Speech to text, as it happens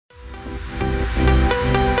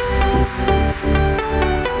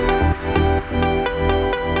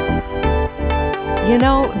You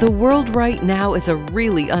know, the world right now is a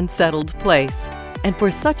really unsettled place. And for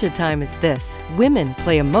such a time as this, women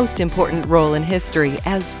play a most important role in history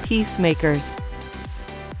as peacemakers.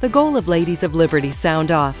 The goal of Ladies of Liberty Sound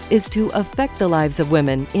Off is to affect the lives of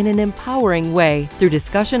women in an empowering way through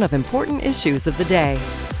discussion of important issues of the day.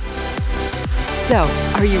 So,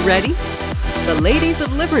 are you ready? The Ladies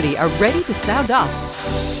of Liberty are ready to sound off.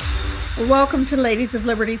 Welcome to Ladies of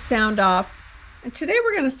Liberty Sound Off. And today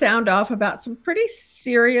we're going to sound off about some pretty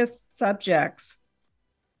serious subjects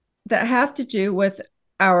that have to do with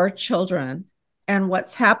our children and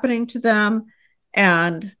what's happening to them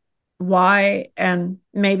and why, and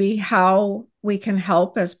maybe how we can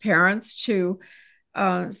help as parents to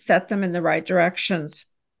set them in the right directions.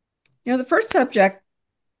 You know, the first subject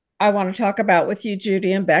I want to talk about with you,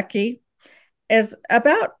 Judy and Becky, is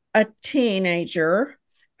about a teenager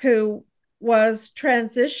who was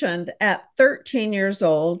transitioned at 13 years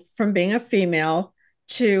old from being a female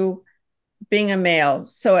to being a male.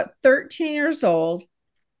 So at 13 years old,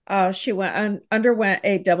 she underwent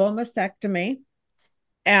a double mastectomy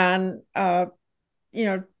and,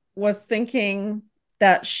 was thinking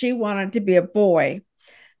that she wanted to be a boy.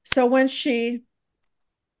 So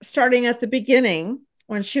starting at the beginning,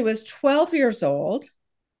 when she was 12 years old,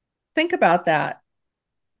 think about that.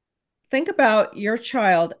 Think about your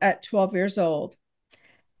child at 12 years old.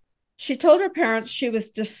 She told her parents she was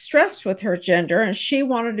distressed with her gender and she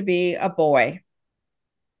wanted to be a boy.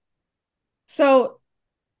 So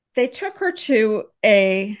they took her to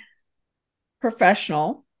a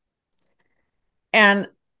professional. And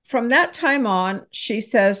from that time on, she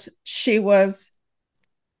says she was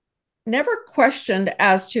never questioned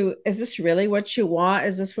as to, is this really what you want?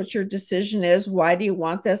 Is this what your decision is? Why do you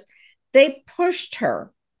want this? They pushed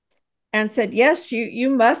her and said, yes, you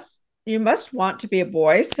must want to be a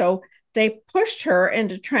boy. So they pushed her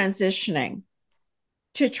into transitioning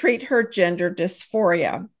to treat her gender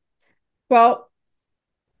dysphoria. Well,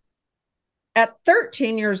 at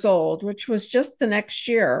 13 years old, which was just the next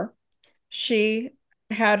year, she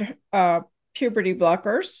had puberty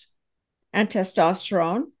blockers and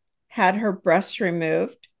testosterone, had her breasts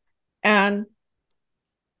removed, and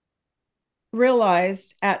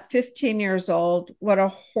realized at 15 years old what a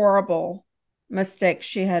horrible mistake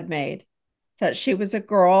she had made, that she was a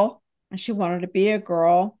girl and she wanted to be a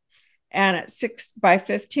girl. And by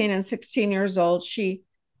 15 and 16 years old, she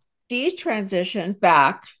detransitioned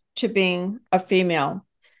back to being a female.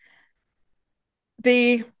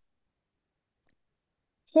 The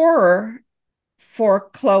horror for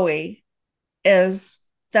Chloe is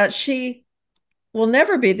that she will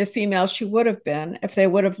never be the female she would have been if they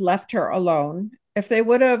would have left her alone, if they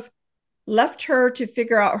would have left her to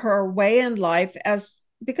figure out her way in life,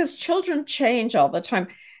 because children change all the time.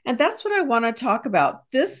 And that's what I want to talk about.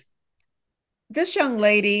 This young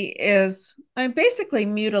lady is basically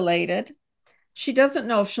mutilated. She doesn't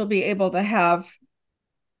know if she'll be able to have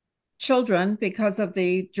children because of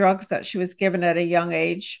the drugs that she was given at a young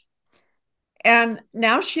age. And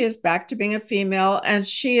now she is back to being a female, and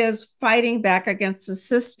she is fighting back against the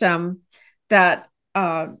system that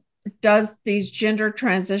does these gender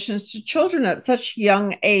transitions to children at such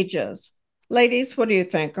young ages. Ladies, what do you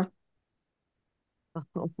think?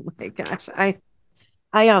 Oh my gosh. I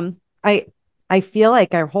feel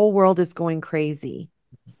like our whole world is going crazy.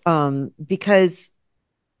 Because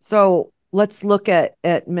so let's look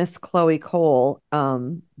at Miss Chloe Cole,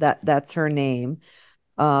 that's her name,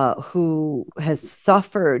 who has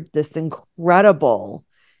suffered this incredible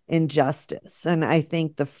injustice. And I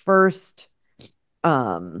think the first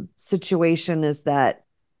situation is that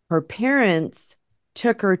her parents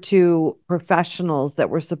took her to professionals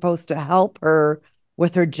that were supposed to help her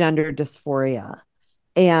with her gender dysphoria.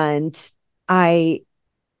 And I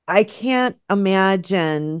can't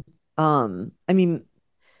imagine, as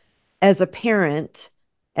a parent,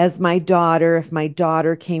 as my daughter, if my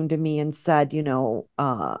daughter came to me and said,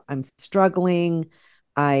 I'm struggling,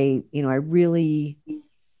 I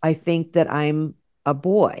think that I'm a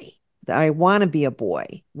boy, that I want to be a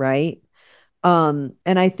boy, right? And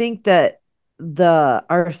I think that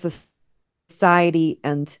our society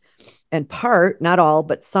and part, not all,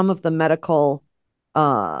 but some of the medical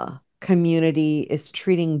community is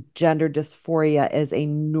treating gender dysphoria as a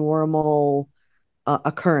normal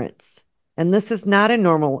occurrence. And this is not a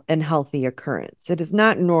normal and healthy occurrence. It is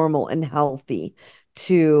not normal and healthy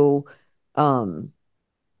to want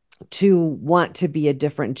to be a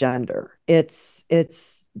different gender. It's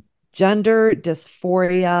gender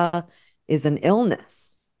dysphoria is an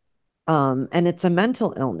illness, and it's a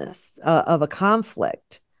mental illness of a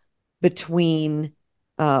conflict between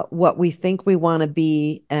what we think we want to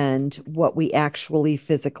be and what we actually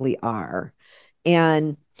physically are.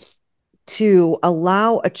 And to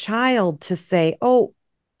allow a child to say, oh,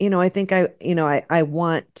 I think I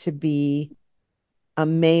want to be a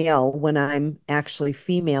male when I'm actually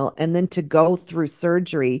female, and then to go through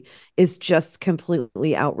surgery is just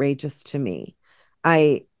completely outrageous to me.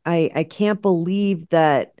 I can't believe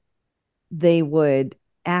that they would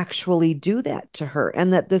actually do that to her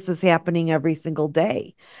and that this is happening every single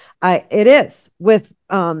day. It is with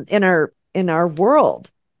in our world.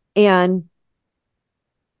 And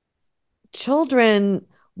children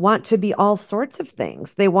want to be all sorts of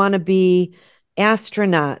things. They want to be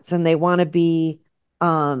astronauts, and they want to be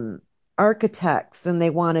architects, and they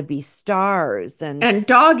want to be stars, and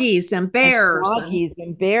doggies and bears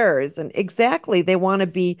and bears, and exactly, they want to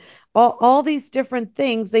be all these different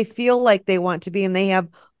things they feel like they want to be, and they have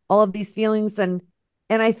all of these feelings. And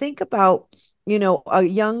I think about, a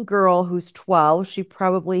young girl who's 12. She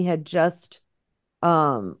probably had just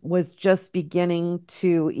was just beginning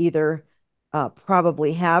to either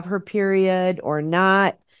probably have her period or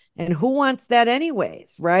not. And who wants that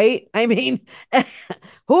anyways, right? I mean,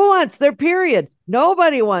 who wants their period?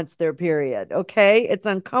 Nobody wants their period. Okay. It's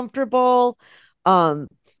uncomfortable.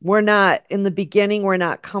 We're not in the beginning, we're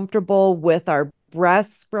not comfortable with our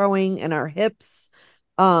breasts growing and our hips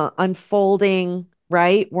unfolding,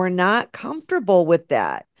 right? We're not comfortable with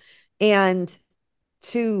that. And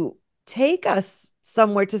to take us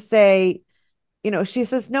somewhere to say, she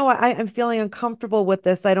says, no, I'm feeling uncomfortable with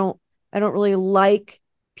this. I don't really like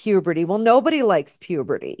puberty. Well, nobody likes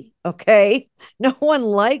puberty. Okay. No one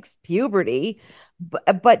likes puberty,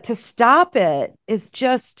 but to stop it is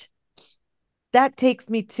just, that takes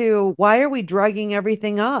me to, why are we drugging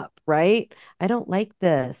everything up? Right. I don't like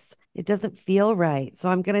this. It doesn't feel right. So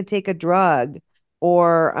I'm going to take a drug,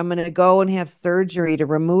 or I'm going to go and have surgery to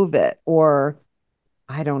remove it, or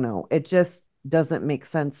I don't know. It just doesn't make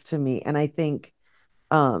sense to me. And I think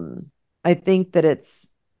that it's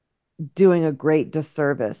doing a great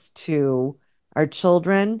disservice to our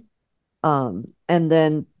children. And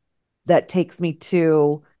then that takes me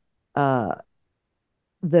to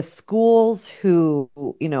the schools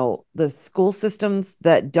the school systems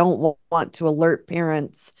that don't want to alert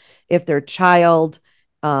parents if their child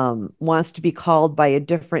wants to be called by a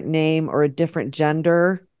different name or a different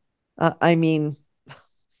gender. I mean,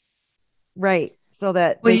 right. So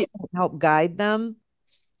that they can help guide them.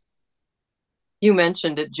 You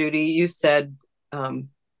mentioned it, Judy. You said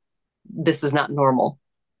this is not normal.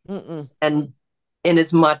 Mm-mm. And in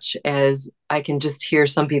as much as I can just hear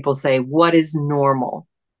some people say, what is normal?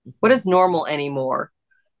 What is normal anymore?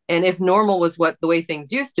 And if normal was the way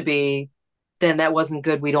things used to be, then that wasn't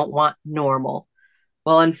good. We don't want normal.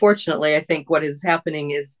 Well, unfortunately, I think what is happening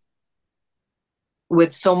is,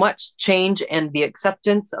 with so much change and the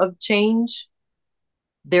acceptance of change,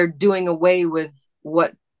 they're doing away with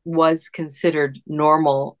what was considered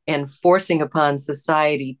normal and forcing upon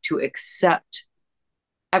society to accept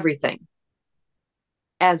everything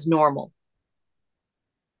as normal.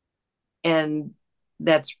 And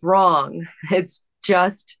that's wrong. It's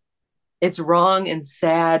wrong and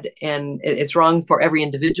sad, and it's wrong for every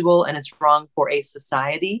individual, and it's wrong for a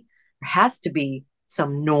society. There has to be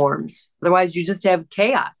some norms. Otherwise, you just have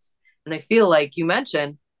chaos. And I feel like you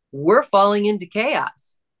mentioned, we're falling into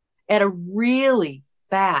chaos at a really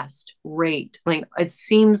fast rate. Like, it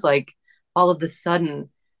seems like all of a sudden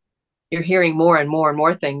you're hearing more and more and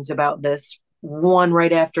more things about this, one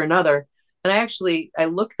right after another. And I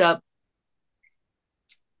looked up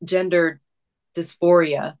gender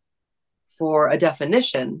dysphoria for a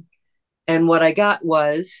definition. And what I got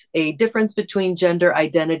was a difference between gender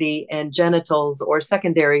identity and genitals or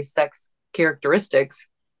secondary sex characteristics,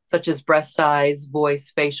 such as breast size,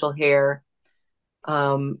 voice, facial hair.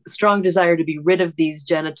 Strong desire to be rid of these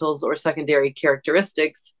genitals or secondary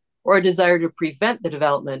characteristics, or a desire to prevent the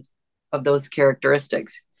development of those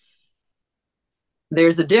characteristics.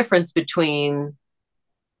 There's a difference between,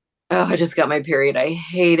 oh, I just got my period, I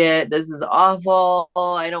hate it, this is awful,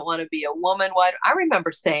 I don't want to be a woman. I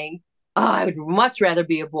remember saying, oh, I would much rather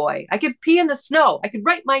be a boy. I could pee in the snow. I could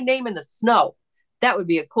write my name in the snow. That would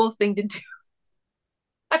be a cool thing to do.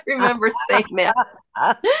 I remember saying that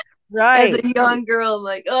right. as a young girl,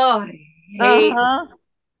 like, oh, I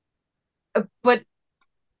hate But,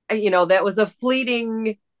 that was a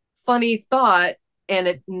fleeting, funny thought. And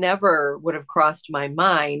it never would have crossed my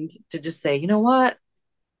mind to just say, you know what?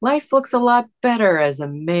 Life looks a lot better as a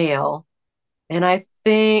male. And I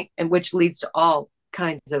think, and which leads to all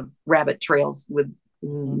kinds of rabbit trails with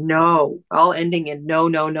no, all ending in no,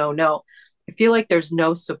 no, no, no. I feel like there's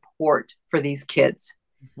no support for these kids.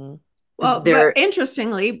 Mhm. Well, They're but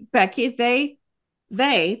interestingly, Becky, they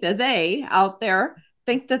out there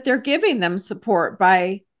think that they're giving them support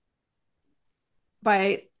by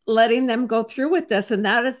letting them go through with this, and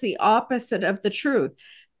that is the opposite of the truth.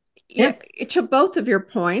 Yeah, to both of your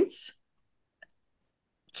points,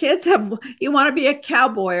 kids have, you want to be a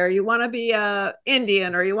cowboy, or you want to be a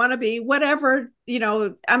Indian, or you want to be whatever,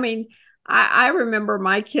 I mean, I remember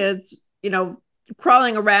my kids,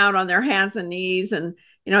 crawling around on their hands and knees, and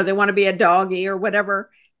they want to be a doggy or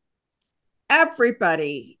whatever.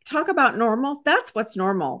 Everybody talk about normal. That's what's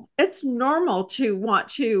normal. It's normal to want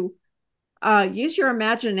to use your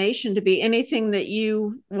imagination to be anything that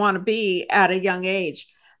you want to be at a young age.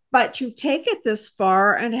 But to take it this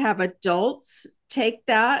far and have adults take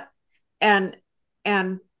that and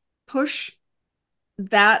and push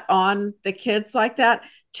that on the kids like that,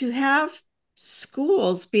 to have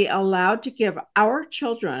schools be allowed to give our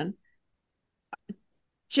children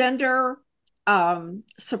gender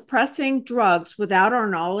suppressing drugs without our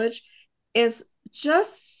knowledge is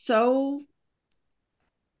just so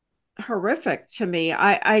horrific to me.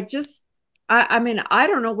 I mean, I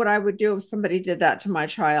don't know what I would do if somebody did that to my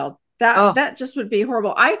child. That just would be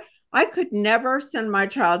horrible. I could never send my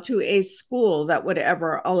child to a school that would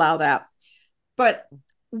ever allow that. But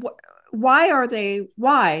why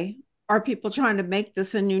are people trying to make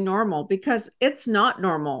this a new normal? Because it's not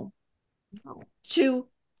normal. No.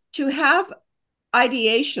 To have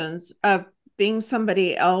ideations of being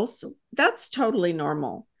somebody else, that's totally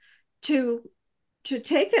normal. To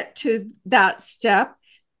take it to that step,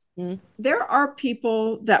 there are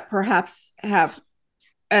people that perhaps have,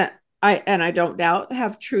 I don't doubt,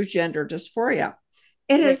 have true gender dysphoria.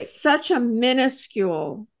 It is such a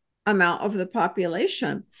minuscule amount of the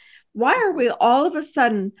population. Why are we all of a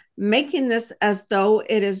sudden making this as though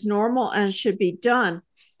it is normal and should be done?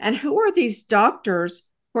 And who are these doctors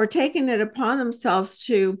who are taking it upon themselves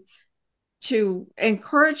to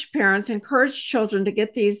encourage parents, encourage children to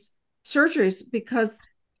get these surgeries? Because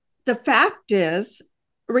the fact is,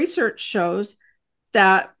 research shows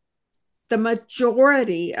that the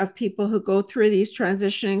majority of people who go through these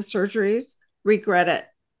transitioning surgeries regret it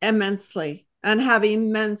immensely and have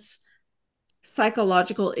immense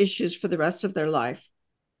psychological issues for the rest of their life.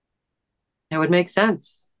 That would make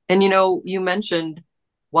sense. And you mentioned,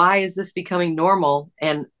 why is this becoming normal?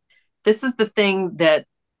 And this is the thing that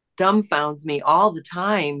dumbfounds me all the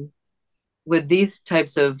time with these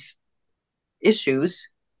types of issues,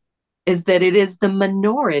 is that it is the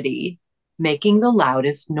minority making the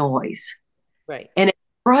loudest noise. Right. And it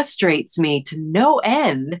frustrates me to no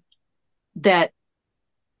end that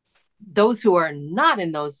those who are not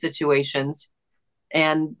in those situations,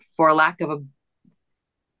 and for lack of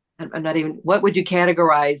I'm not even, what would you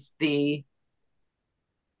categorize I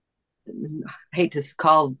hate to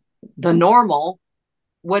call the normal,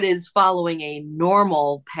 what is following a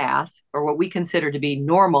normal path, or what we consider to be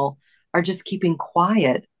normal, are just keeping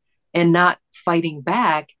quiet and not fighting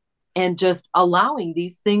back and just allowing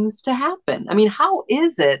these things to happen. I mean, how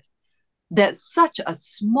is it that such a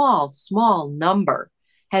small number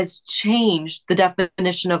has changed the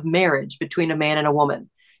definition of marriage between a man and a woman,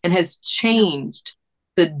 and has changed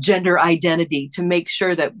the gender identity to make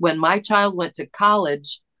sure that when my child went to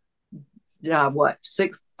college,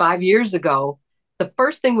 5 years ago, the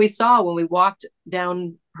first thing we saw when we walked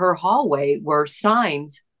down her hallway were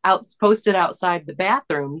signs posted outside the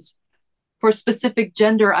bathrooms for specific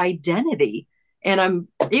gender identity. And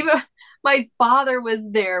my father was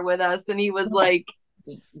there with us, and he was like,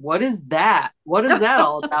 what is that? What is that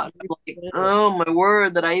all about? Like, oh my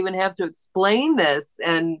word, that I even have to explain this.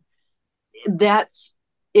 And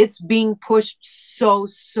it's being pushed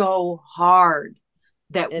so hard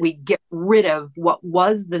that we get rid of what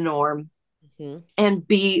was the norm. And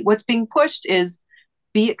what's being pushed is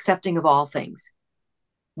be accepting of all things,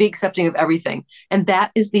 be accepting of everything. And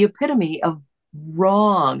that is the epitome of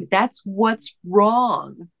wrong. That's what's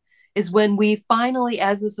wrong, is when we finally,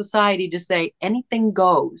 as a society, just say anything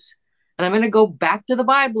goes. And I'm going to go back to the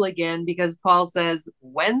Bible again, because Paul says,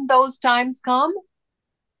 when those times come,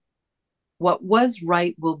 what was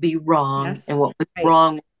right will be wrong, yes, and what was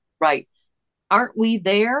wrong will be right. Aren't we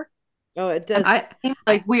there? Oh, it does. It seems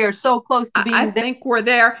like we are so close to being there. I think we're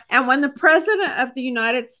there. And when the president of the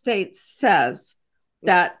United States says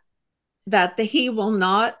that he will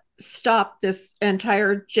not stop this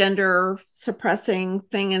entire gender suppressing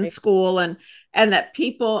thing in school, and that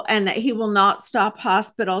he will not stop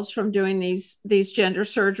hospitals from doing these gender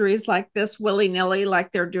surgeries like this willy-nilly,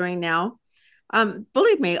 like they're doing now.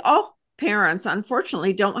 Believe me, all parents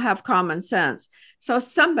unfortunately don't have common sense. So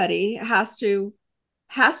somebody has to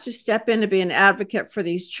has to step in to be an advocate for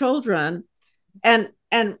these children. And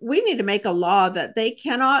we need to make a law that they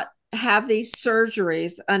cannot have these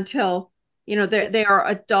surgeries until, you know, they are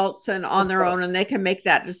adults and on their own, and they can make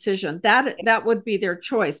that decision. That would be their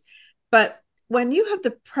choice. But when you have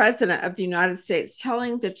the president of the United States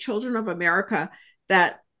telling the children of America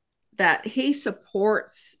that he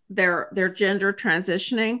supports their gender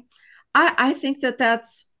transitioning, I think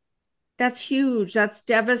that's huge. That's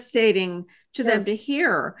devastating to them to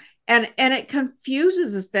hear. And it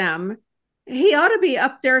confuses them. He ought to be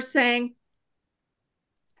up there saying,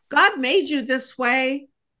 God made you this way.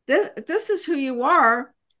 This is who you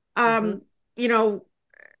are. You know,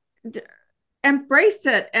 embrace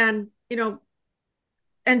it and, you know,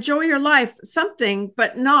 enjoy your life, something,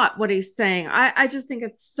 but not what he's saying. I just think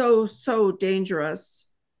it's so dangerous.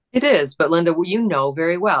 It is. But Linda, you know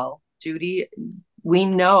very well, Judy, we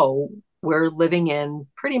know we're living in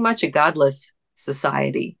pretty much a godless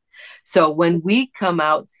society. So when we come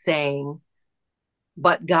out saying,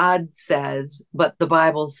 but God says, but the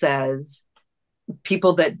Bible says,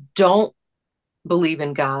 people that don't believe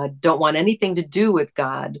in God, don't want anything to do with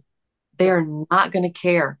God, they're not going to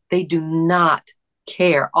care. They do not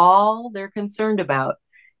care. All they're concerned about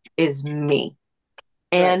is me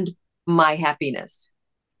and my happiness.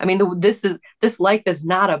 I mean, this life is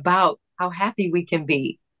not about how happy we can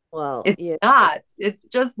be. Well, it's not. It's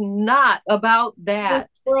just not about that. In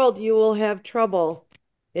this world, you will have trouble.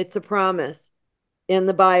 It's a promise in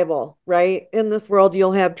the Bible, right? In this world,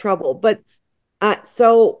 you'll have trouble. But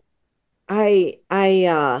so my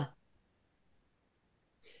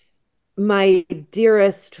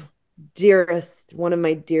dearest, one of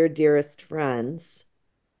my dearest friends,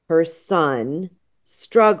 her son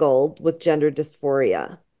struggled with gender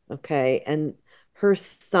dysphoria. Okay. And her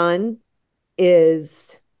son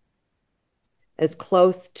is as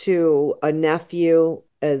close to a nephew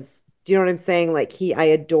as, do you know what I'm saying? Like I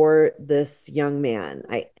adore this young man.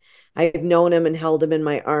 I've known him and held him in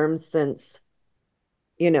my arms since,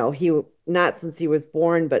 you know, not since he was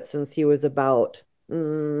born, but since he was about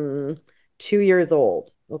 2 years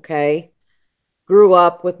old. Okay. Grew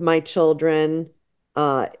up with my children.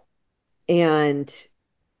 And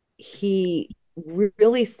he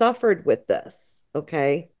really suffered with this.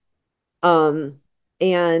 Okay. And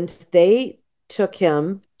they took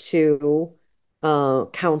him to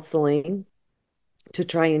counseling to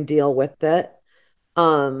try and deal with it.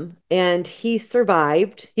 And he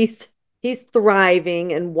survived. He's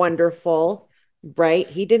thriving and wonderful, right?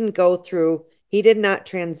 He did not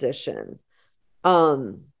transition.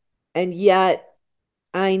 And yet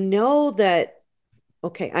I know that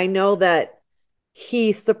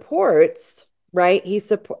he supports, right? He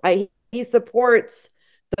supports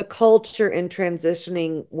the culture in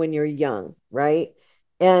transitioning when you're young, right?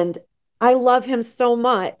 And I love him so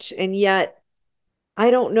much. And yet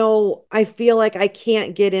I don't know, I feel like I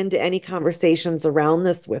can't get into any conversations around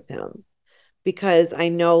this with him because I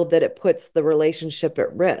know that it puts the relationship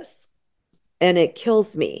at risk and it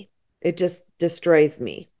kills me. It just destroys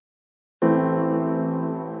me.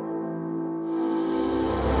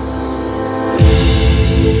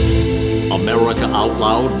 America Out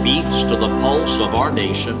Loud beats to the pulse of our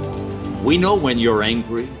nation. We know when you're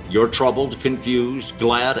angry, you're troubled, confused,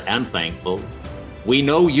 glad, and thankful. We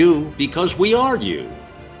know you because we are you.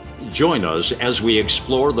 Join us as we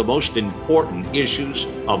explore the most important issues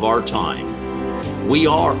of our time. We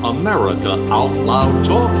are America Out Loud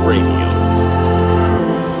Talk Radio.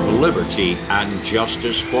 Liberty and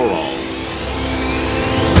justice for all.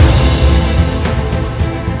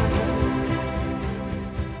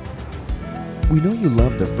 We know you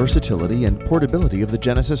love the versatility and portability of the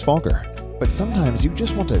Genesis Fogger, but sometimes you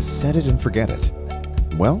just want to set it and forget it.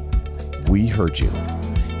 Well, we heard you.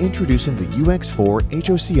 Introducing the UX4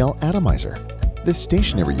 HOCL Atomizer. This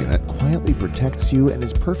stationary unit quietly protects you and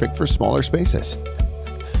is perfect for smaller spaces.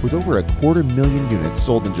 With over 250,000 units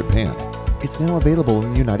sold in Japan, it's now available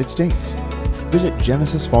in the United States. Visit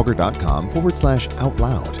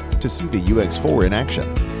genesisfogger.com/outloud to see the UX4 in action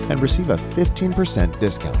and receive a 15%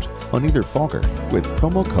 discount on either Fogger with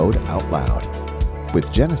promo code OUTLOUD.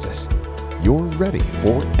 With Genesis, you're ready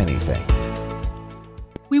for anything.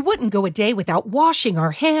 We wouldn't go a day without washing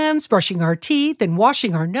our hands, brushing our teeth, and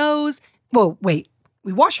washing our nose. Whoa, wait,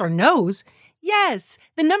 we wash our nose? Yes,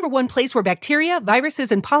 the number one place where bacteria,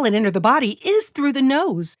 viruses, and pollen enter the body is through the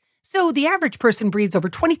nose. So the average person breathes over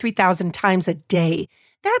 23,000 times a day.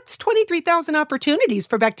 That's 23,000 opportunities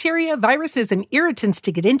for bacteria, viruses, and irritants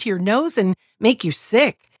to get into your nose and make you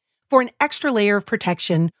sick. For an extra layer of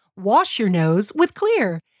protection, wash your nose with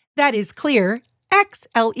Xlear. That is Xlear,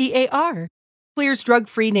 Xlear. Xlear's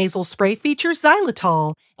drug-free nasal spray features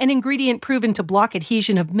xylitol, an ingredient proven to block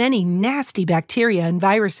adhesion of many nasty bacteria and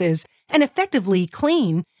viruses and effectively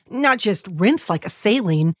clean, not just rinse like a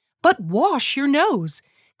saline, but wash your nose.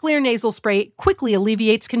 Xlear nasal spray quickly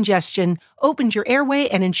alleviates congestion, opens your airway,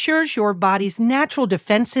 and ensures your body's natural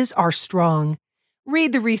defenses are strong.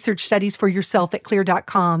 Read the research studies for yourself at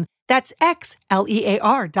xlear.com. That's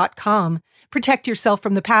xlear.com. Protect yourself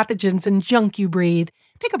from the pathogens and junk you breathe.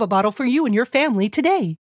 Pick up a bottle for you and your family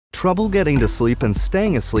today. Trouble getting to sleep and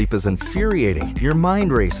staying asleep is infuriating. Your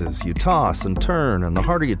mind races, you toss and turn, and the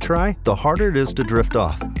harder you try, the harder it is to drift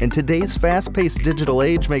off. And today's fast-paced digital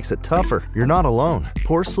age makes it tougher. You're not alone.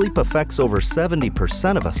 Poor sleep affects over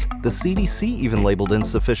 70% of us. The CDC even labeled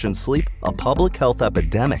insufficient sleep a public health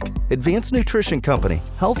epidemic. Advanced nutrition company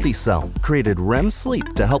Healthy Cell created REM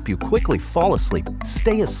sleep to help you quickly fall asleep,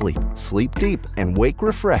 stay asleep, sleep deep, and wake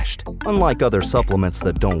refreshed. Unlike other supplements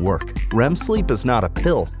that don't work, REM sleep is not a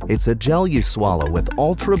pill. It's a gel you swallow with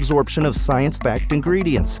ultra-absorption of science-backed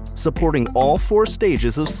ingredients, supporting all 4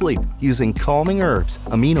 stages of sleep using calming herbs,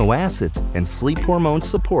 amino acids, and sleep hormone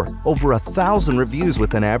support. Over 1,000 reviews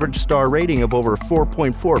with an average star rating of over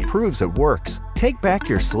 4.4 proves it works. Take back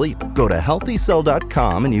your sleep. Go to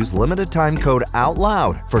healthycell.com and use limited time code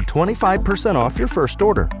OUTLOUD for 25% off your first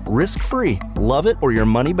order. Risk-free. Love it or your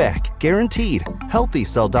money back. Guaranteed.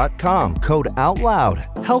 Healthycell.com code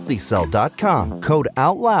OUTLOUD. Healthycell.com code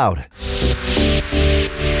OUTLOUD.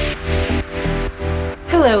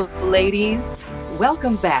 Hello, ladies.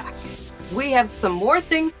 Welcome back. We have some more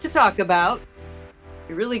things to talk about.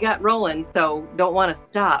 We really got rolling, so don't want to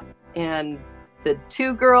stop. And the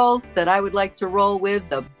 2 girls that I would like to roll with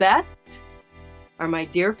the best are my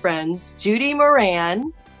dear friends, Judy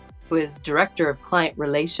Moran, who is Director of Client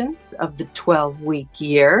Relations of the 12-week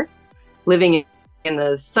year, living in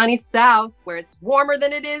the sunny South where it's warmer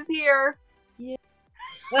than it is here. Yeah.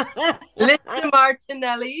 Linda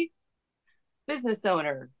Martinelli, business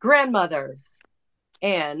owner, grandmother,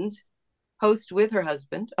 and host with her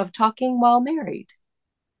husband of Talking While Married.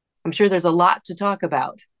 I'm sure there's a lot to talk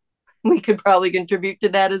about. We could probably contribute to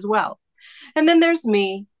that as well. And then there's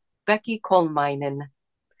me, Becky Kolmainen,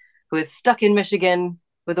 who is stuck in Michigan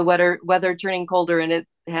with the weather turning colder, and it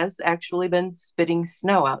has actually been spitting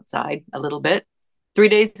snow outside a little bit. 3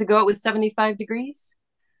 days ago, it was 75 degrees,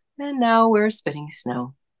 and now we're spitting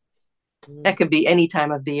snow. That could be any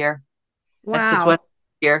time of the year. Wow. That's just what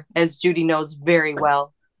here, as Judy knows very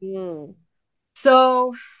well. Mm.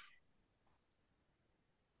 So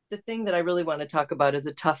the thing that I really want to talk about is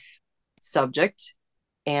a tough subject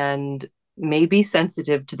and may be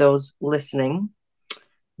sensitive to those listening.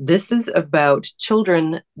 This is about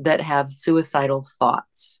children that have suicidal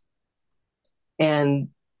thoughts. And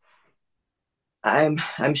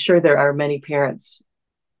I'm sure there are many parents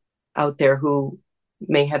out there who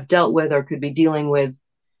may have dealt with or could be dealing with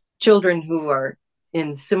children who are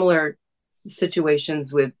in similar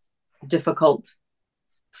situations with difficult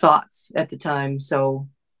thoughts at the time. So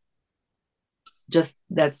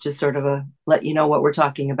that's just sort of a let you know what we're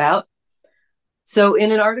talking about. So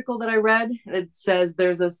in an article that I read, it says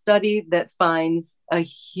there's a study that finds a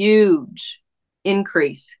huge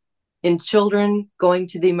increase in children going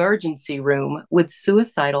to the emergency room with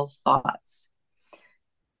suicidal thoughts.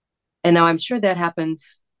 And now I'm sure that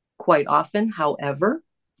happens quite often. However,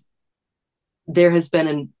 there has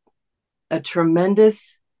been a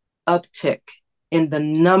tremendous uptick in the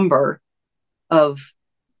number of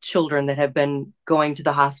children that have been going to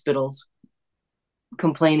the hospitals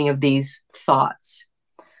complaining of these thoughts.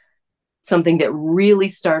 Something that really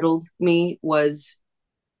startled me was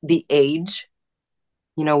the age.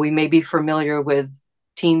 You know, we may be familiar with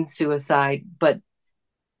teen suicide, but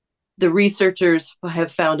the researchers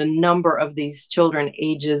have found a number of these children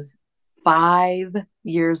ages 5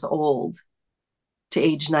 years old to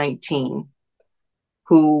age 19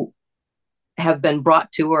 who have been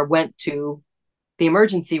brought to or went to the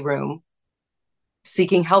emergency room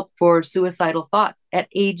seeking help for suicidal thoughts at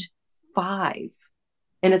age 5.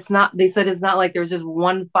 And they said it's not like there's just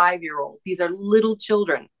one 5-year-old. These are little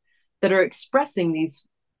children that are expressing these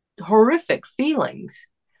horrific feelings.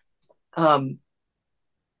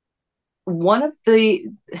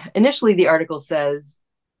 Initially the article says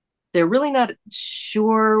they're really not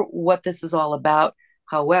sure what this is all about.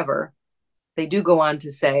 However, they do go on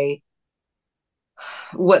to say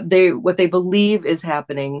what they believe is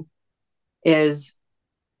happening is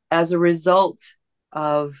as a result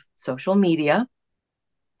of social media,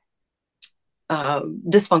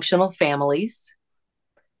 dysfunctional families,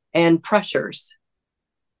 and pressures,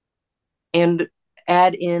 and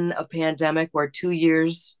add in a pandemic where 2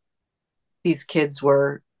 years these kids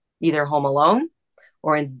were either home alone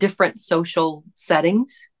or in different social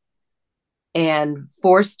settings, and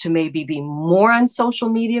forced to maybe be more on social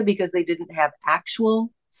media because they didn't have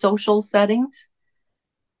actual social settings.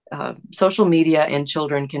 Social media and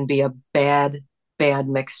children can be a bad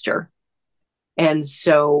mixture. And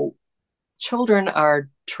so children are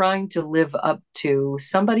trying to live up to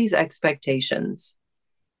somebody's expectations.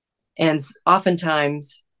 And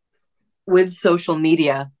oftentimes with social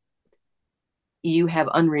media, you have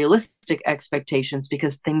unrealistic expectations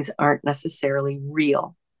because things aren't necessarily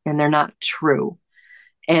real and they're not true.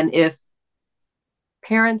 And if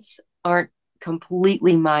parents aren't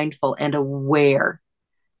completely mindful and aware,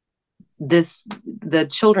 the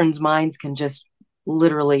children's minds can just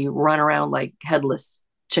literally run around like headless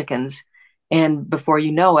chickens. And before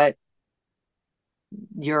you know it,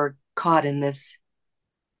 you're caught in this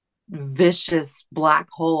vicious black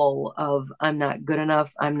hole of I'm not good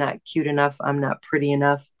enough, I'm not cute enough, I'm not pretty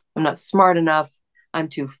enough, I'm not smart enough, I'm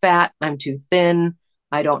too fat, I'm too thin,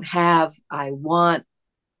 I don't have, I want,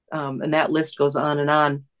 and that list goes on and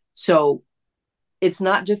on. So it's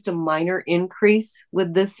not just a minor increase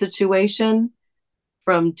with this situation.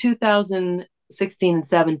 From 2016 and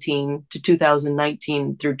 17 to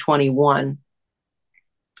 2019 through 21,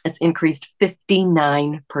 it's increased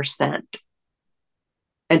 59%.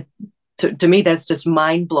 And to me, that's just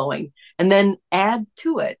mind blowing. And then add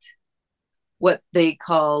to it what they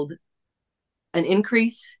called an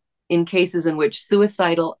increase in cases in which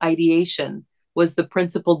suicidal ideation was the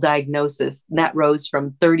principal diagnosis. And that rose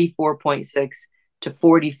from 34.6 to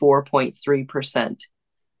 44.3%.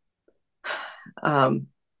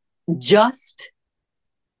 Just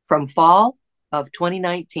from fall of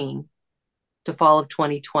 2019 to fall of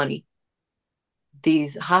 2020,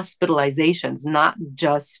 these hospitalizations, not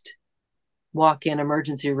just walk-in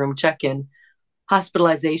emergency room check-in,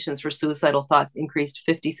 hospitalizations for suicidal thoughts increased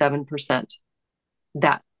 57%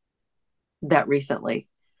 that recently.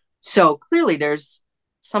 So clearly there's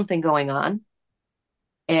something going on,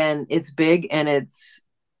 and it's big, and it's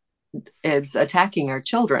attacking our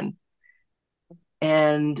children.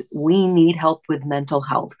 And we need help with mental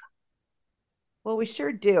health. Well, we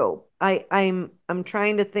sure do. I'm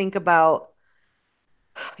trying to think about,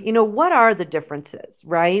 what are the differences,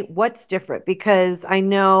 right? What's different? Because I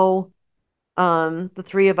know the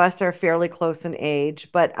three of us are fairly close in age,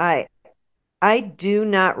 but I do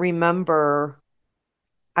not remember,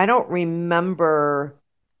 I don't remember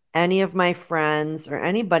any of my friends or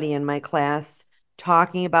anybody in my class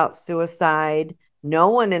talking about suicide. No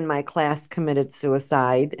one in my class committed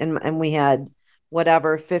suicide. And we had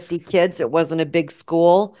whatever, 50 kids. It wasn't a big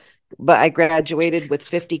school, but I graduated with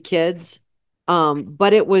 50 kids.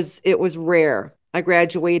 But it was rare. I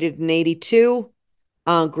graduated in 82,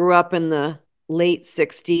 grew up in the late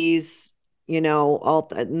 60s, all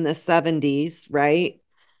in the 70s, right?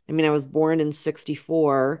 I mean, I was born in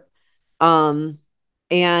 64. And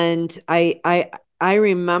I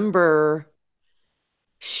remember,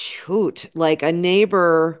 shoot, like a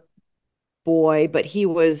neighbor boy, but he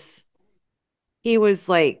was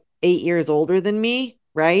like 8 years older than me,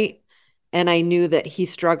 right? And I knew that he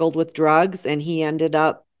struggled with drugs and he ended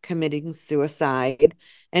up committing suicide.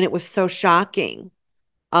 And it was so shocking.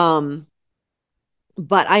 But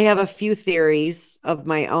I have a few theories of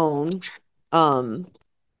my own.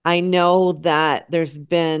 I know that there's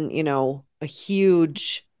been, a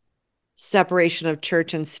huge separation of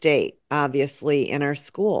church and state, obviously, in our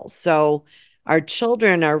schools. So our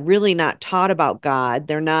children are really not taught about God.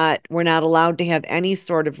 We're not allowed to have any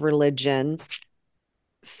sort of religion.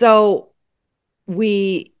 So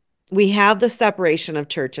we have the separation of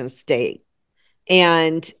church and state.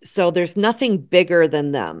 And so there's nothing bigger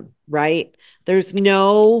than them, right? There's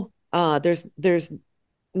there's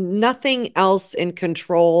nothing else in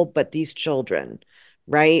control but these children,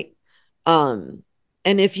 right? And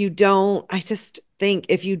I just think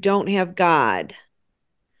if you don't have God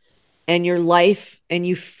and your life and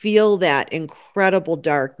you feel that incredible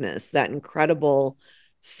darkness, that incredible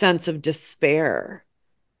sense of despair,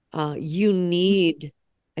 I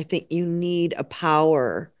think you need a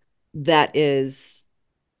power that is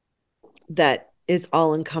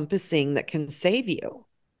all encompassing, that can save you.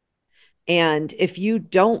 And if you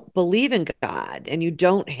don't believe in God and you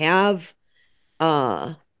don't have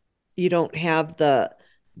the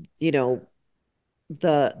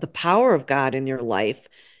the power of God in your life,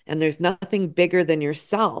 and there's nothing bigger than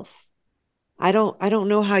yourself, I don't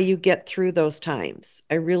know how you get through those times.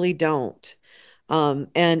 I really don't.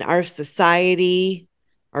 And our society,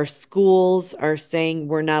 our schools are saying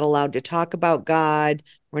we're not allowed to talk about God.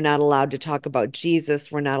 We're not allowed to talk about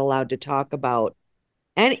Jesus. We're not allowed to talk about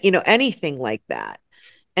anything like that.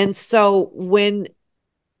 And so when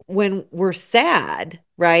we're sad,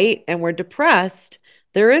 right, and we're depressed,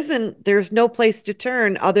 there's no place to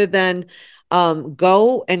turn other than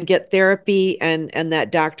go and get therapy, and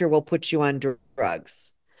that doctor will put you on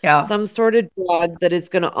drugs. Yeah. Some sort of drug that is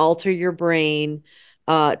going to alter your brain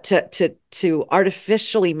to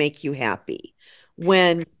artificially make you happy.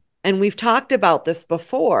 And we've talked about this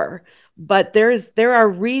before, but there are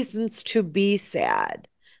reasons to be sad.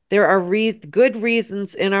 There are good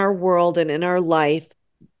reasons in our world and in our life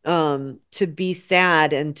to be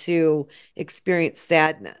sad and to experience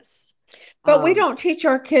sadness. But we don't teach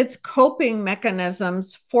our kids coping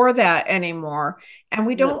mechanisms for that anymore. And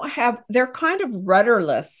we don't have, they're kind of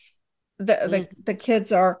rudderless. The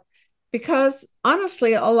kids are, because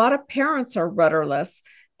honestly, a lot of parents are rudderless,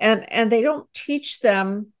 and they don't teach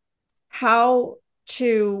them how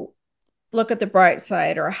to look at the bright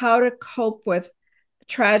side or how to cope with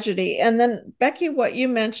tragedy. And then, Becky, what you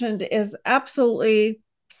mentioned is absolutely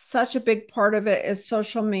such a big part of it is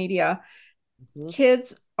social media.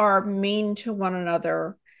 Kids are mean to one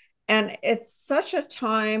another. And it's such a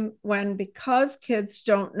time when, because kids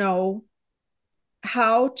don't know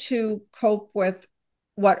how to cope with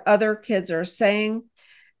what other kids are saying,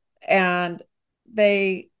 and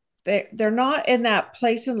they're not in that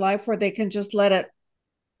place in life where they can just let it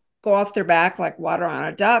go off their back like water on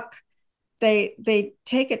a duck. They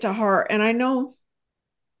take it to heart. And I know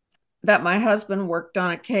that my husband worked on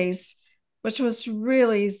a case which was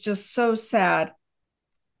really just so sad,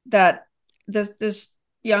 that this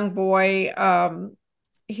young boy,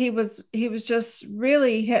 he was just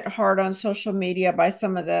really hit hard on social media by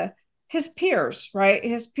some of his peers, right?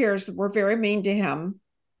 His peers were very mean to him.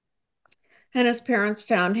 And his parents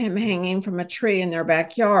found him hanging from a tree in their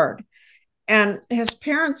backyard. And his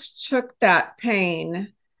parents took that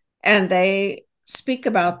pain, and they speak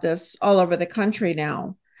about this all over the country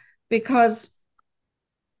now, because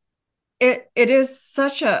it is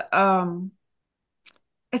such a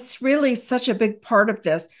it's really such a big part of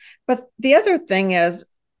this. But the other thing is,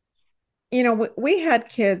 we had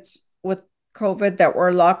kids with COVID that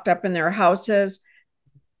were locked up in their houses,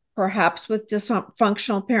 perhaps with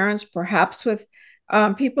dysfunctional parents, perhaps with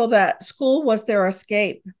people that school was their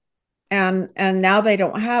escape, and now they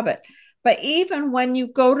don't have it. But even when you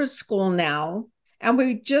go to school now, and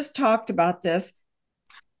we just talked about this,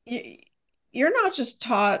 you're not just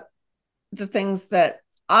taught the things that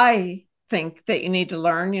I think that you need to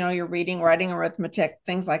learn. You're reading, writing, arithmetic,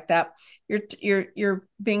 things like that. You're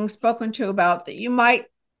being spoken to about that you might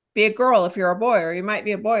be a girl if you're a boy, or you might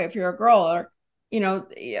be a boy if you're a girl, or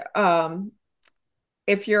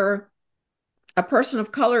if you're a person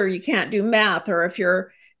of color, you can't do math, or if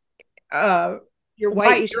you're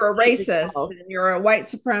white, you're a racist, and you're a white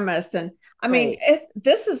supremacist. And I mean,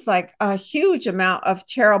 this is like a huge amount of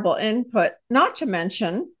terrible input, not to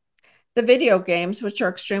mention the video games, which are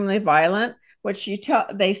extremely violent, which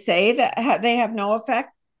they say that they have no effect.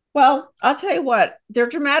 Well, I'll tell you what, they're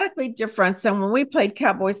dramatically different than when we played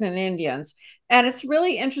Cowboys and Indians. And it's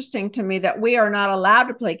really interesting to me that we are not allowed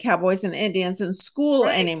to play Cowboys and Indians in school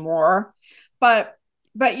anymore. But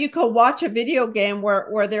you could watch a video game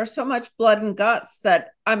where there's so much blood and guts that,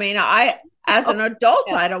 I mean, as an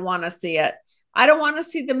adult, I don't want to see it. I don't want to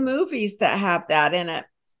see the movies that have that in it.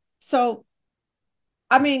 So,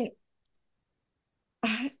 I mean,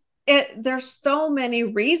 there's so many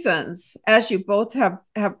reasons, as you both have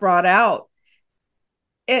brought out.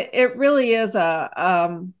 It really is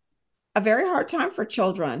a very hard time for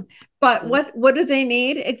children. But what do they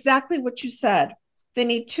need? Exactly what you said. They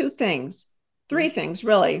need three things,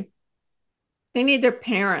 really. They need their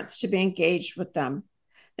parents to be engaged with them.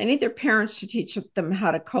 They need their parents to teach them how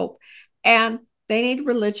to cope. And they need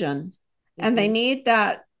religion. And they need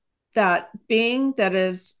that being that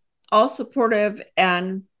is all supportive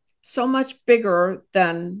and so much bigger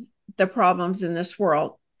than the problems in this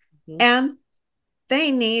world. And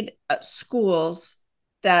they need schools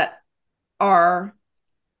that are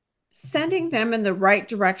sending them in the right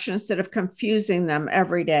direction instead of confusing them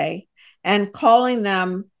every day and calling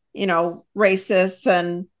them, racists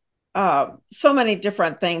and so many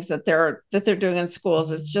different things that they're doing in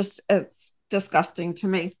schools. It's disgusting to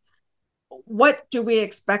me. What do we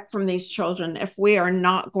expect from these children if we are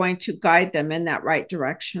not going to guide them in that right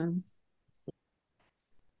direction?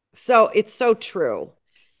 So it's so true.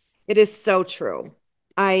 It is so true.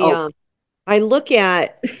 I look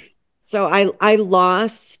at, so I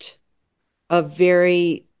lost a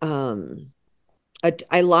very,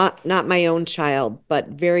 I lost not my own child, but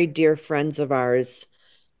very dear friends of ours.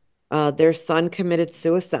 Their son committed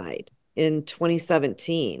suicide in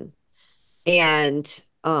 2017. And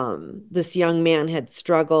this young man had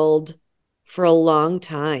struggled for a long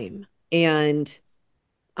time. And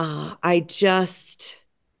I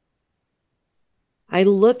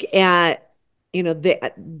look at,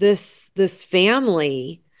 this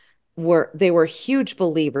family they were huge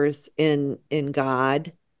believers in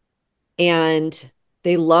God, and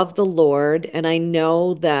they loved the Lord. And I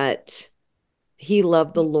know that he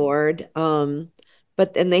loved the Lord.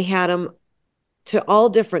 But then they had him to all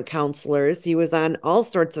different counselors. He was on all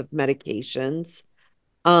sorts of medications.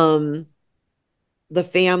 The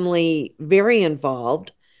family very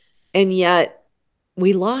involved, and yet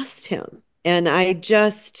we lost him. And I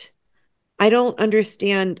don't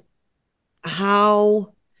understand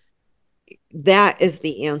how that is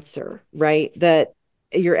the answer, right? That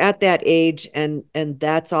you're at that age and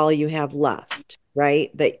that's all you have left,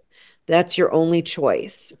 right? That's your only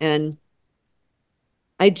choice. And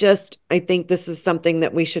I think this is something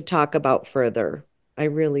that we should talk about further. I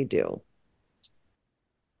really do.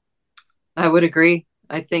 I would agree.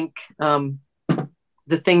 I think the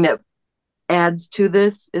thing that adds to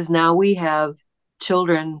this is now we have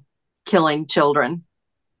children killing children.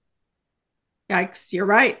 Yikes, you're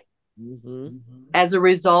right. Mm-hmm. As a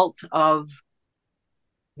result of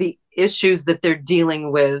the issues that they're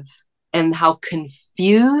dealing with and how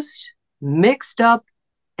confused, mixed up,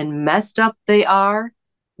 and messed up they are,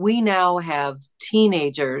 we now have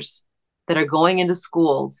teenagers that are going into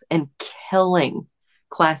schools and killing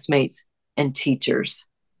classmates and teachers.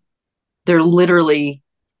 They're literally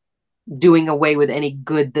doing away with any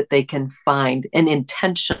good that they can find, and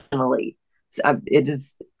intentionally. It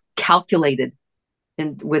is calculated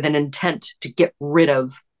and with an intent to get rid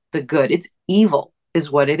of the good. It's evil is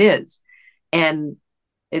what it is. And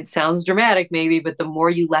it sounds dramatic maybe, but the more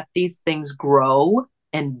you let these things grow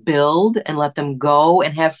and build and let them go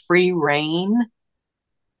and have free reign,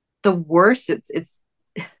 the worse it's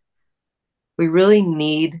we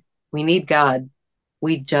need God.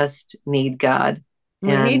 We just need God.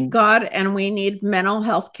 We need God, and we need mental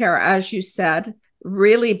health care, as you said,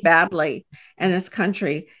 really badly in this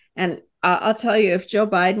country. And I'll tell you, if Joe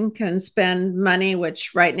Biden can spend money,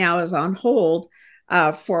 which right now is on hold,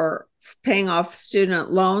 for paying off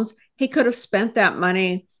student loans, he could have spent that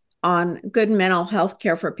money on good mental health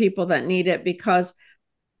care for people that need it, because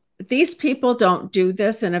these people don't do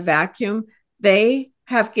this in a vacuum. They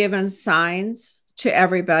have given signs to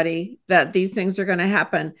everybody that these things are going to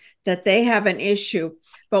happen, that they have an issue.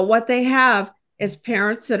 But what they have is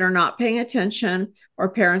parents that are not paying attention, or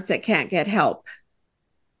parents that can't get help.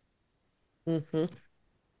 Mm-hmm.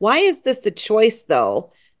 Why is this a choice,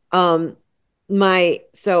 though? So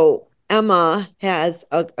Emma has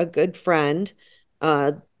a good friend.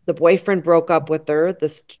 The boyfriend broke up with her.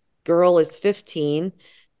 This girl is 15,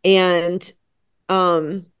 and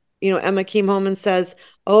Emma came home and says,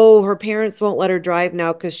 "Oh, her parents won't let her drive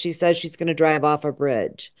now because she says she's going to drive off a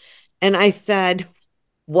bridge." And I said,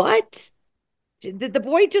 "What? The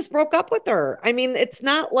boy just broke up with her. I mean, it's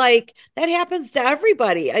not like that happens to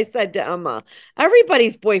everybody." I said to Emma,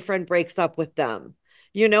 everybody's boyfriend breaks up with them.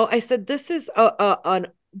 I said, this is a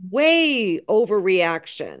way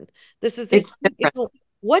overreaction. This is,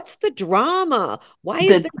 what's the drama? Why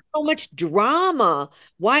is there so much drama?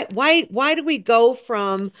 Why do we go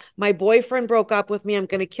from my boyfriend broke up with me, I'm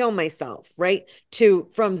going to kill myself, right?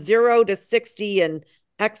 From 0 to 60 and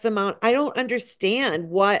X amount. I don't understand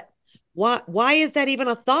why is that even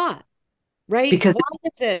a thought, right? Because why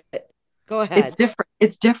is it? Go ahead.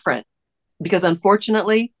 It's different because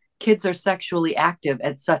unfortunately kids are sexually active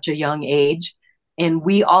at such a young age, and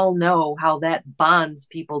we all know how that bonds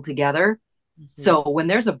people together. Mm-hmm. So when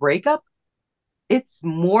there's a breakup, it's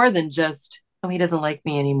more than just, oh, he doesn't like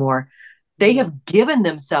me anymore. They have given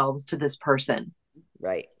themselves to this person.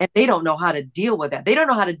 Right. And they don't know how to deal with that. They don't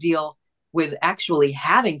know how to deal with actually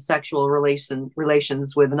having sexual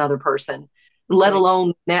relations with another person, let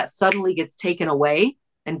alone that suddenly gets taken away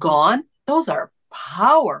and gone. Those are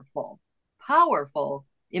powerful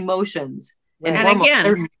emotions. Right. And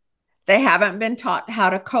again, they haven't been taught how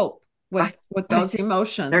to cope with those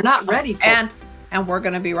emotions. They're not ready for it. And we're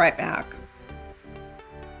going to be right back.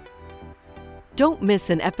 Don't miss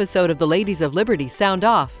an episode of the Ladies of Liberty Sound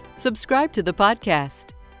Off. Subscribe to the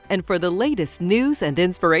podcast. And for the latest news and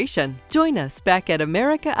inspiration, join us back at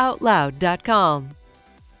AmericaOutloud.com.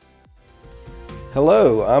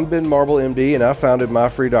 Hello, I'm Ben Marble, MD, and I founded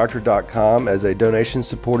MyFreeDoctor.com as a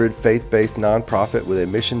donation-supported, faith-based nonprofit with a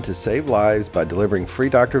mission to save lives by delivering free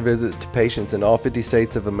doctor visits to patients in all 50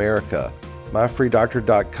 states of America.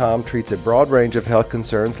 MyFreeDoctor.com treats a broad range of health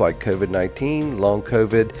concerns like COVID-19, long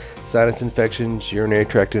COVID, sinus infections, urinary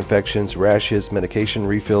tract infections, rashes, medication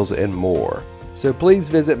refills, and more. So please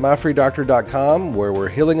visit myfreedoctor.com, where we're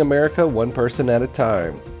healing America one person at a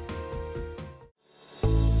time.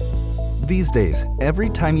 These days, every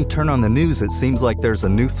time you turn on the news, it seems like there's a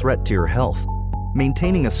new threat to your health.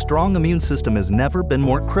 Maintaining a strong immune system has never been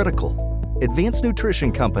more critical. Advanced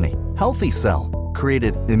nutrition company, Healthy Cell,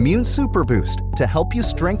 created Immune Super Boost to help you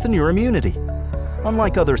strengthen your immunity.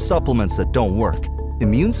 Unlike other supplements that don't work,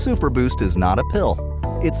 Immune Super Boost is not a pill.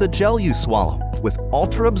 It's a gel you swallow with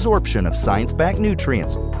ultra absorption of science-backed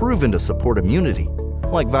nutrients proven to support immunity,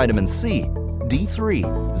 like vitamin C,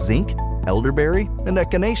 D3, zinc, elderberry, and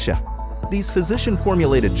echinacea. These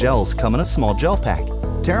physician-formulated gels come in a small gel pack.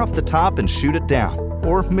 Tear off the top and shoot it down,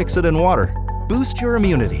 or mix it in water. Boost your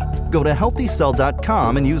immunity. Go to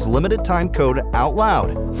healthycell.com and use limited time code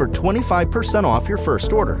OUTLOUD for 25% off your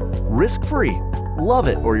first order. Risk-free. Love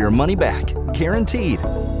it or your money back. Guaranteed.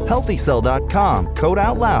 Healthycell.com, code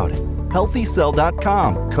OUTLOUD.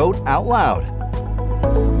 Healthycell.com, code OUTLOUD.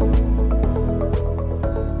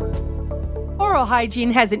 Oral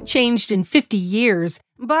hygiene hasn't changed in 50 years,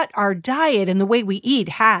 but our diet and the way we eat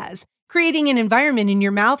has, creating an environment in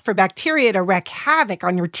your mouth for bacteria to wreak havoc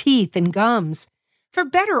on your teeth and gums. For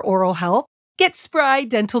better oral health, get Spry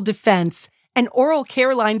Dental Defense, an oral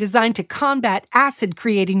care line designed to combat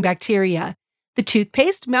acid-creating bacteria. The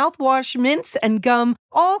toothpaste, mouthwash, mints, and gum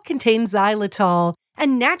all contain xylitol, a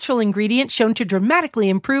natural ingredient shown to dramatically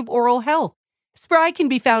improve oral health. Spry can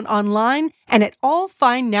be found online and at all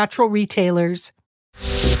fine natural retailers.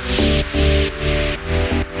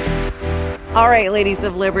 All right, ladies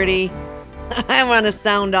of Liberty, I want to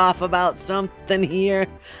sound off about something here.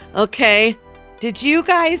 Okay. Did you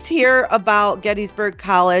guys hear about Gettysburg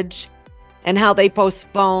College and how they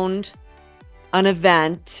postponed an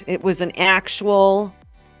event? It was an actual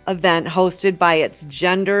event hosted by its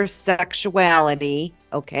gender sexuality,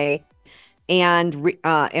 okay, and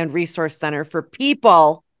resource center for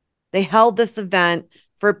people. They held this event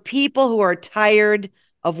for people who are tired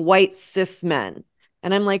of white cis men.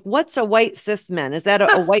 And I'm like, what's a white cis man? Is that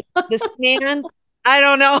a white cis man? I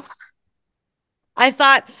don't know. I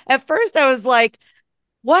thought at first I was like,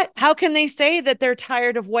 what? How can they say that they're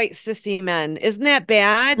tired of white sissy men? Isn't that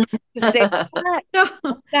bad to say that? What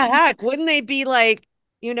the heck? Wouldn't they be like,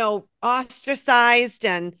 ostracized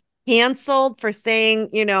and canceled for saying,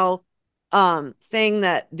 saying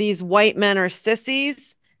that these white men are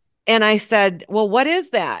sissies? And I said, well, what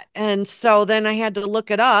is that? And so then I had to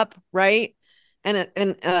look it up, right? And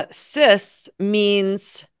cis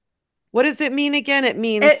means, what does it mean again? It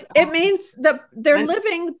means it means that they're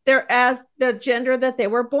living there as the gender that they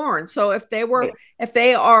were born. So if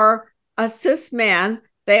they are a cis man,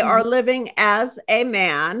 they are living as a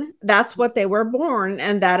man. That's what they were born,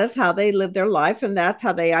 and that is how they live their life, and that's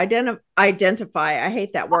how they identify. I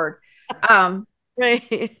hate that word.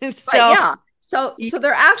 Right. So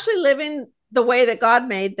they're actually living the way that God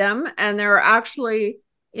made them, and they're actually,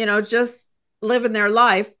 just living their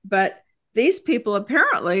life. But these people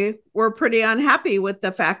apparently were pretty unhappy with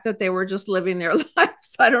the fact that they were just living their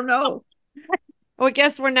lives. I don't know. Well, I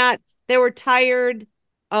guess they were tired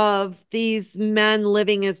of these men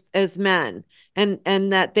living as men,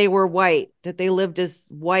 and that they were white, that they lived as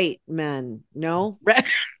white men. No?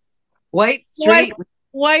 White, straight.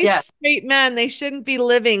 White straight men. They shouldn't be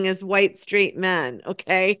living as white straight men.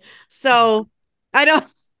 Okay. So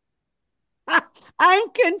I'm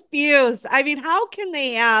confused. I mean, how can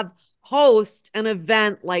they host an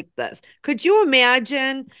event like this? Could you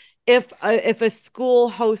imagine if a school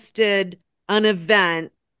hosted an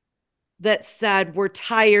event that said, we're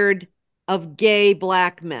tired of gay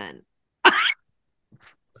Black men?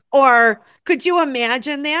 Or could you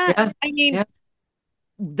imagine that? Yeah. I mean,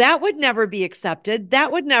 that would never be accepted.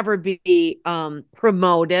 That would never be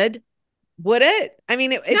promoted, would it? I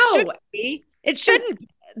mean, it shouldn't be. It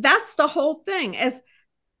shouldn't. That's the whole thing, is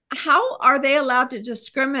how are they allowed to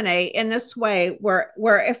discriminate in this way where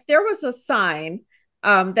if there was a sign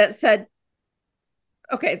that said,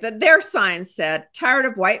 okay, their sign said, tired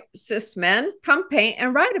of white cis men, come paint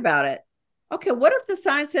and write about it. Okay, what if the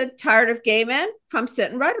sign said, tired of gay men, come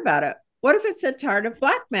sit and write about it? What if it said, tired of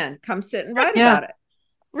Black men, come sit and write about it?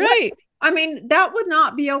 Right. I mean, that would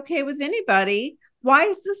not be okay with anybody. Why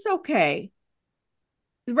is this okay?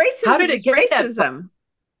 Racism. How did it get racism?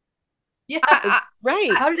 Yes.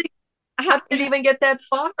 Right. How did it even get that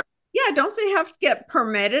far? Yeah, don't they have to get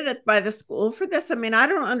permitted by the school for this? I mean, I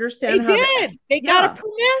don't understand. They got a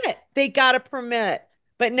permit. They got a permit.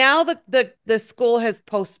 But now the school has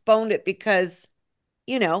postponed it because,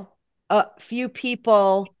 a few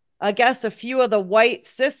people, I guess a few of the white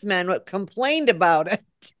cis men complained about it.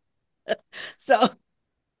 So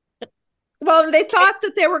Well, they thought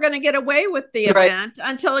that they were going to get away with the event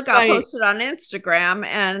until it got Right. posted on Instagram,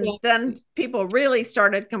 and then people really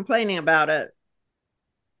started complaining about it.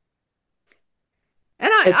 And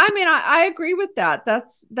I agree with that.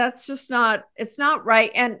 That's just not, it's not right.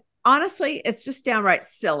 And honestly, it's just downright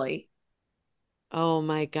silly. Oh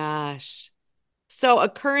my gosh. So a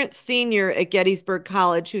current senior at Gettysburg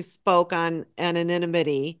College who spoke on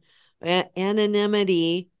anonymity,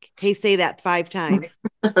 okay, say that 5 times,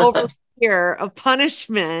 over fear of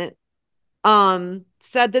punishment,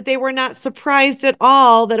 said that they were not surprised at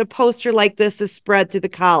all that a poster like this is spread through the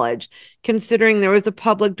college, considering there was a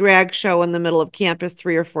public drag show in the middle of campus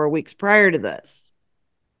 3 or 4 weeks prior to this.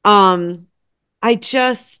 I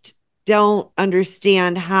just don't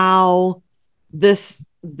understand how this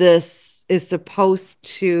is supposed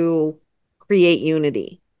to create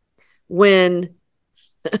unity when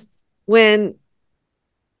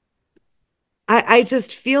I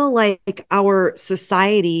just feel like our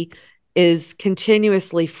society is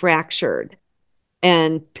continuously fractured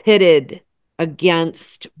and pitted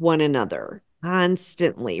against one another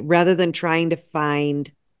constantly, rather than trying to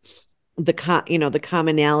find the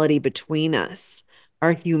commonality between us,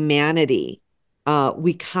 our humanity.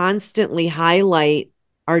 We constantly highlight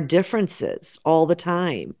our differences all the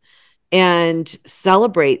time and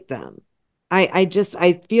celebrate them. I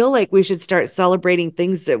feel like we should start celebrating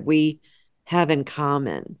things that we have in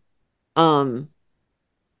common.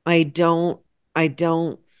 I don't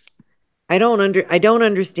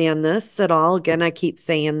understand this at all. Again, I keep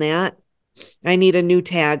saying that. I need a new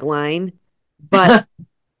tagline, but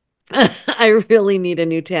I really need a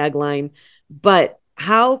new tagline. But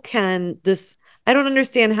how can this, I don't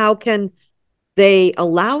understand, how can they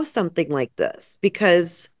allow something like this?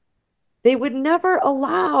 Because they would never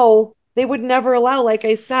allow, like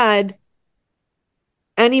I said,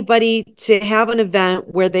 anybody to have an event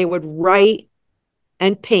where they would write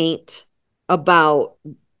and paint about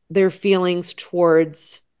their feelings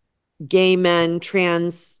towards gay men,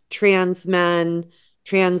 trans men,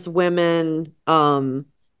 trans women,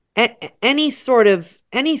 any sort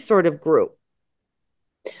of group.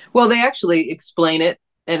 Well, they actually explain it,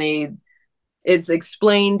 and it's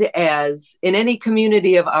explained as, in any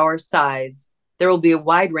community of our size, there will be a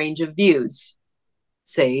wide range of views,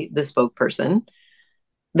 say the spokesperson,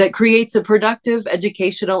 that creates a productive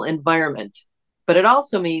educational environment. But it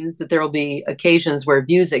also means that there will be occasions where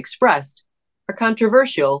views expressed are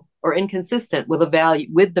controversial or inconsistent with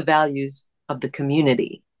the values of the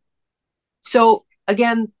community. So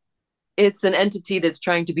again, it's an entity that's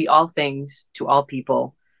trying to be all things to all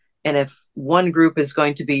people. And if one group is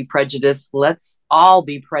going to be prejudiced, let's all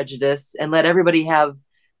be prejudiced and let everybody have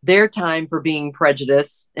their time for being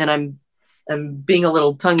prejudiced. And I'm being a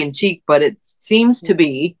little tongue in cheek, but it seems to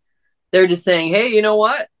be, they're just saying, hey, you know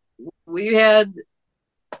what? We had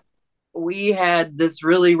this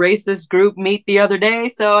really racist group meet the other day,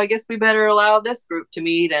 so I guess we better allow this group to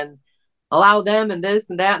meet and allow them and this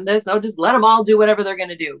and that and this. Oh, just let them all do whatever they're going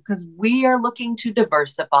to do, because we are looking to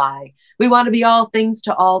diversify. We want to be all things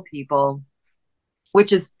to all people,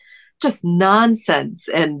 which is just nonsense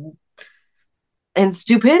and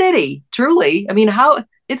stupidity, truly. I mean, how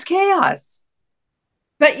it's chaos.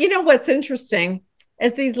 But you know what's interesting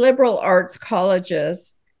is these liberal arts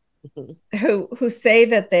colleges who say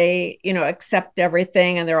that they, accept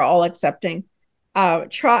everything and they're all accepting,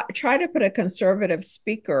 try to put a conservative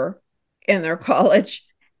speaker in their college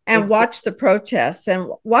and watch the protests and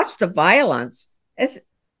watch the violence. It's,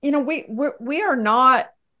 we're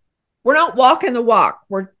not walking the walk.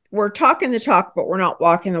 We're talking the talk, but we're not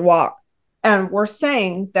walking the walk. And we're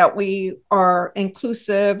saying that we are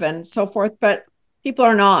inclusive and so forth, but people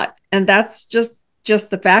are not. And that's just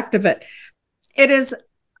the fact of it. It is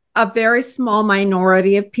a very small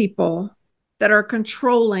minority of people that are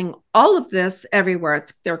controlling all of this everywhere.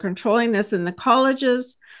 They're controlling this in the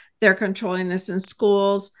colleges. They're controlling this in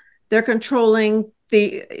schools. They're controlling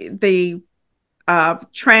the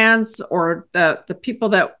trans or the people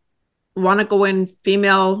that want to go in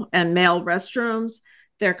female and male restrooms.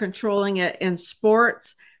 They're controlling it in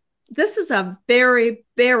sports. This is a very,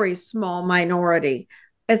 very small minority.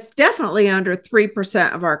 It's definitely under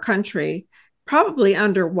 3% of our country, probably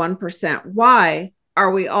under 1%. Why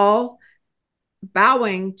are we all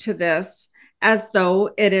bowing to this as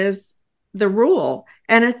though it is the rule?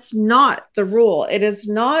 And it's not the rule. It is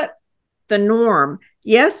not the norm.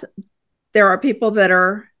 Yes, there are people that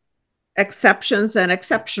are exceptions and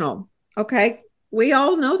exceptional. Okay, we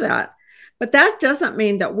all know that. But that doesn't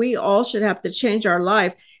mean that we all should have to change our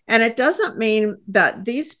life. And it doesn't mean that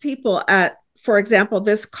these people at, for example,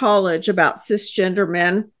 this college about cisgender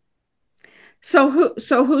men, So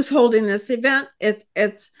who's holding this event?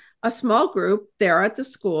 It's a small group there at the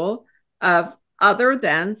school of other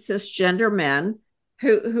than cisgender men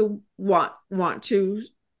who want to,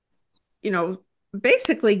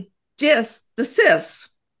 basically diss the cis.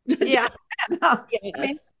 Yeah. I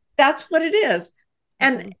mean, that's what it is.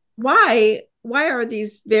 And why are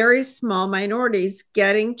these very small minorities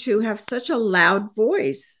getting to have such a loud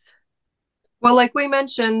voice? Well, like we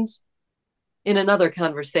mentioned in another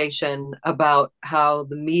conversation about how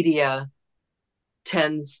the media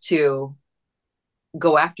tends to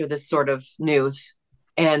go after this sort of news.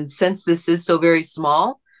 And since this is so very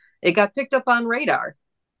small, it got picked up on radar.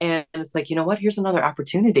 And it's like, you know what? Here's another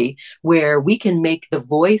opportunity where we can make the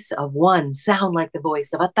voice of one sound like the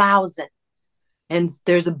voice of 1,000. And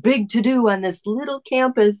there's a big to do on this little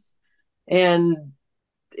campus. And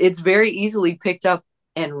it's very easily picked up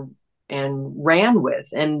and ran with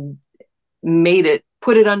and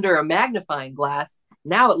put it under a magnifying glass.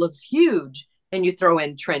 Now it looks huge. And you throw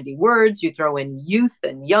in trendy words, you throw in youth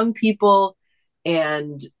and young people,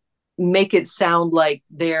 and make it sound like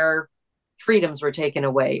their freedoms were taken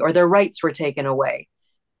away or their rights were taken away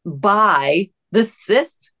by the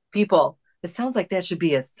cis people. It sounds like that should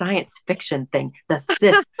be a science fiction thing. The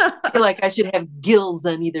cis. I feel like I should have gills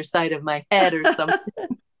on either side of my head or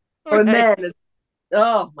something. Or men.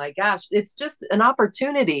 Oh my gosh. It's just an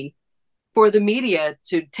opportunity for the media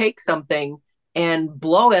to take something and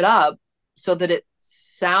blow it up so that it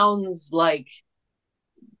sounds like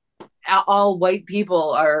all white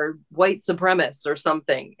people are white supremacists or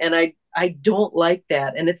something. And I don't like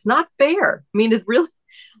that. And it's not fair. I mean,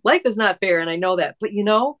 life is not fair. And I know that, but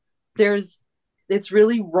it's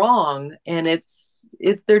really wrong. And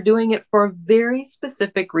they're doing it for a very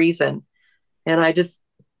specific reason. And I'm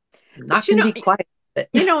not going to be quiet.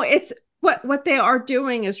 It's what they are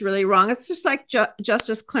doing is really wrong. It's just like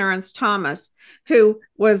Justice Clarence Thomas, who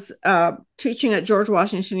was teaching at George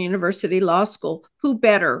Washington University Law School. Who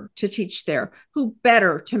better to teach there? Who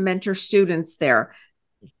better to mentor students there?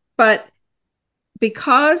 But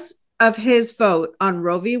because of his vote on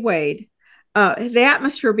Roe v. Wade, the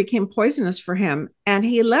atmosphere became poisonous for him, and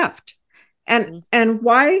he left. And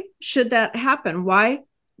why should that happen?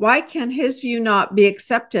 Why can his view not be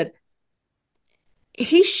accepted?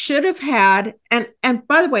 He should have had, and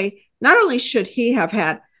by the way, not only should he have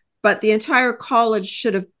had, but the entire college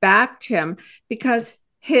should have backed him, because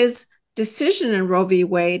his decision in Roe v.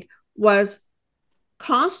 Wade was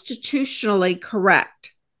constitutionally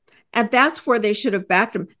correct. And that's where they should have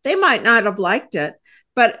backed him. They might not have liked it,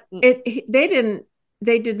 but they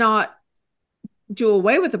did not do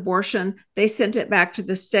away with abortion. They sent it back to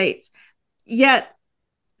the states. Yet,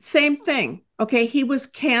 same thing. Okay, he was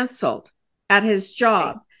canceled at his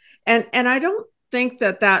job. And I don't think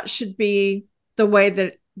that should be the way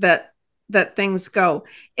that things go.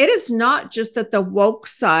 It is not just that the woke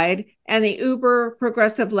side and the uber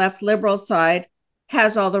progressive left liberal side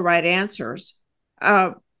has all the right answers.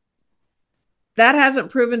 That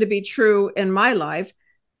hasn't proven to be true in my life.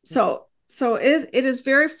 So it is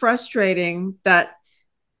very frustrating that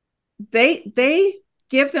they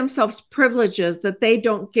give themselves privileges that they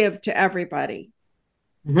don't give to everybody.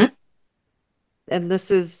 Mm-hmm. And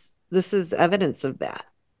this is evidence of that.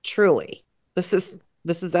 Truly, this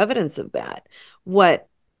is evidence of that. What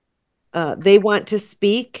they want to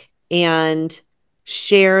speak and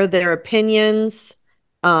share their opinions,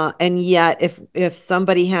 and yet if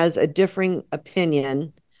somebody has a differing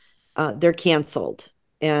opinion, they're canceled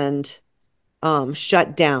and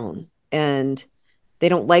shut down, and they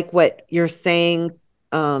don't like what you're saying.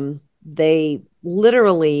 They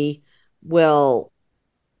literally will.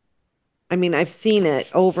 I mean, I've seen it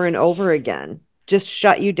over and over again. Just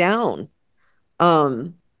shut you down.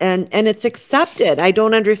 And it's accepted. I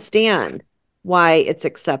don't understand why it's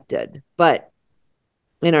accepted, but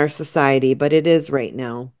in our society, but it is right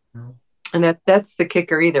now. And that's the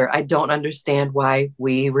kicker either. I don't understand why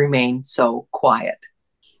we remain so quiet.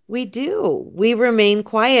 We do. We remain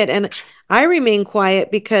quiet. And I remain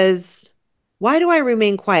quiet because why do I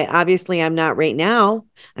remain quiet? Obviously, I'm not right now.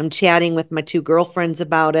 I'm chatting with my 2 girlfriends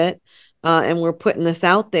about it. And we're putting this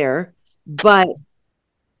out there, but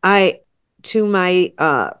to my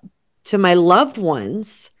loved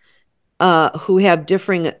ones, who have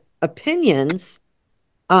differing opinions,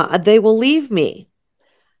 they will leave me.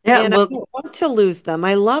 Yeah, and I don't want to lose them.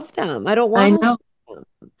 I love them. I don't want to lose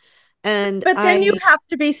them. But then you have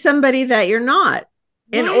to be somebody that you're not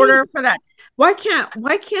in order for that. Why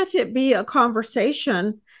can't it be a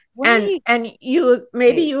conversation? Right. And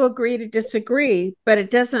you agree to disagree, but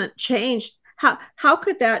it doesn't change. How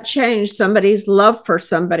could that change somebody's love for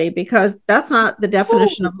somebody? Because that's not the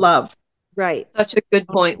definition of love. Right. Such a good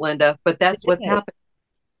point, Linda, but that's what's happening.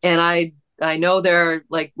 And I know there are,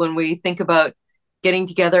 like, when we think about getting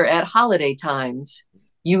together at holiday times,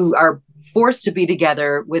 you are forced to be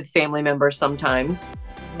together with family members sometimes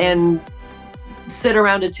and sit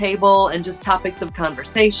around a table and just topics of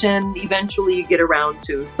conversation. Eventually you get around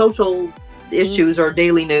to social issues or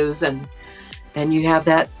daily news, and you have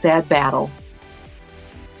that sad battle.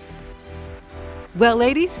 Well,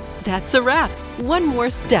 ladies, that's a wrap. One more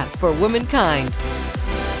step for womankind.